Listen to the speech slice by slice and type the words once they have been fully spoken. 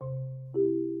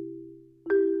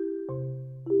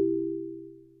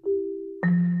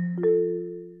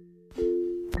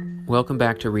Welcome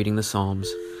back to Reading the Psalms.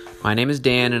 My name is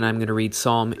Dan, and I'm going to read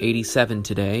Psalm 87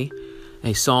 today,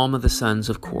 a psalm of the sons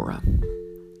of Korah.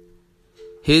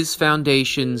 His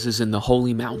foundations is in the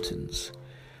holy mountains.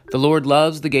 The Lord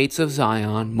loves the gates of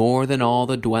Zion more than all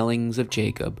the dwellings of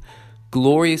Jacob.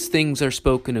 Glorious things are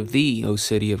spoken of thee, O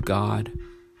city of God.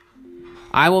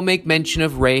 I will make mention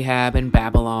of Rahab and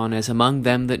Babylon as among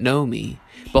them that know me.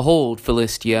 Behold,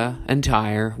 Philistia and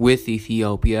Tyre with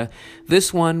Ethiopia,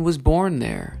 this one was born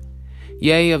there.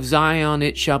 Yea, of Zion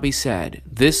it shall be said,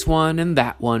 this one and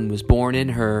that one was born in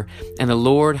her, and the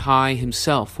Lord high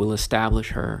himself will establish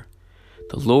her.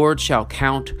 The Lord shall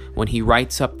count when he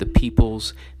writes up the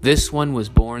peoples, this one was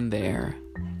born there.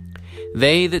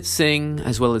 They that sing,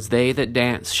 as well as they that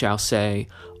dance, shall say,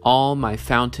 all my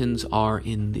fountains are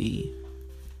in thee.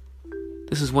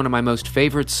 This is one of my most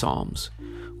favorite psalms,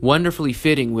 wonderfully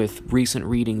fitting with recent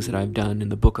readings that I've done in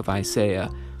the book of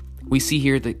Isaiah. We see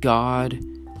here that God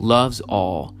loves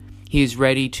all. He is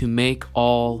ready to make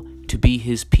all to be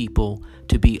his people,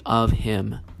 to be of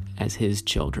him as his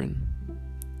children.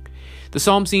 The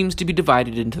psalm seems to be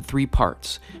divided into three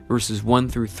parts, verses 1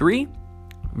 through 3,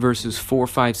 verses 4,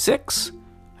 5, 6,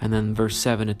 and then verse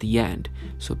 7 at the end.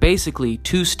 So basically,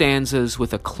 two stanzas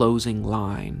with a closing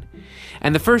line.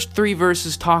 And the first three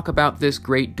verses talk about this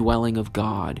great dwelling of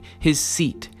God, his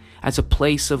seat, as a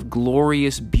place of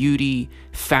glorious beauty,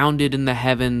 founded in the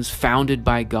heavens, founded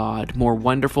by God, more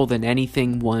wonderful than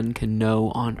anything one can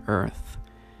know on earth.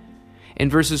 In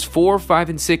verses 4, 5,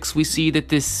 and 6, we see that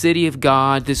this city of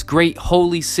God, this great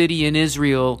holy city in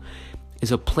Israel,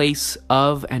 is a place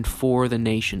of and for the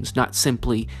nations, not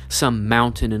simply some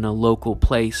mountain in a local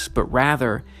place, but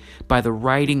rather by the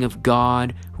writing of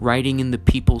God, writing in the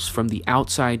peoples from the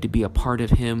outside to be a part of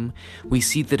him, we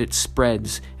see that it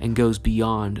spreads and goes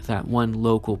beyond that one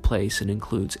local place and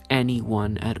includes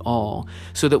anyone at all,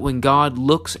 so that when God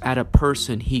looks at a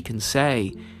person, he can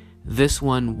say, this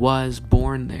one was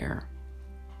born there.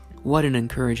 What an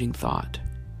encouraging thought.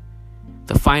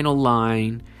 The final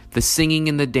line, the singing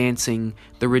and the dancing,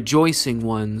 the rejoicing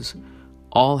ones,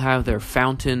 all have their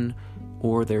fountain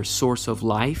or their source of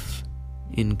life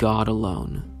in God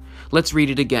alone. Let's read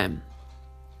it again.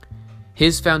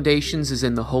 His foundations is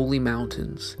in the holy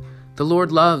mountains. The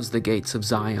Lord loves the gates of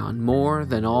Zion more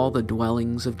than all the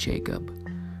dwellings of Jacob.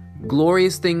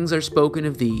 Glorious things are spoken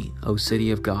of thee, O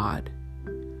city of God.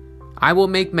 I will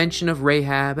make mention of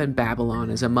Rahab and Babylon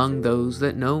as among those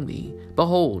that know me.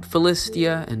 Behold,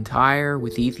 Philistia and Tyre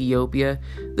with Ethiopia,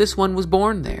 this one was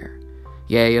born there.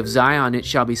 Yea, of Zion it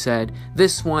shall be said,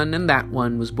 this one and that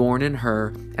one was born in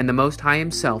her, and the Most High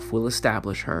himself will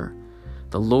establish her.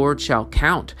 The Lord shall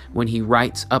count when he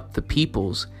writes up the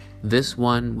peoples, this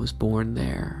one was born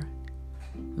there.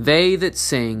 They that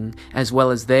sing, as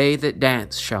well as they that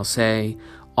dance, shall say,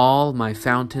 all my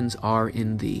fountains are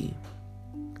in thee.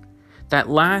 That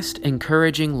last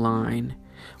encouraging line,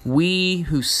 we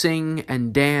who sing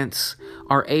and dance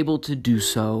are able to do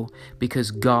so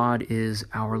because God is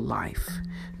our life.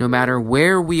 No matter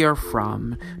where we are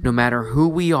from, no matter who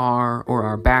we are or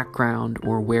our background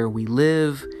or where we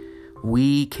live,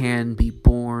 we can be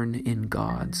born in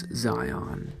God's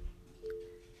Zion.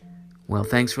 Well,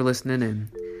 thanks for listening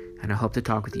in, and I hope to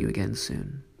talk with you again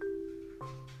soon.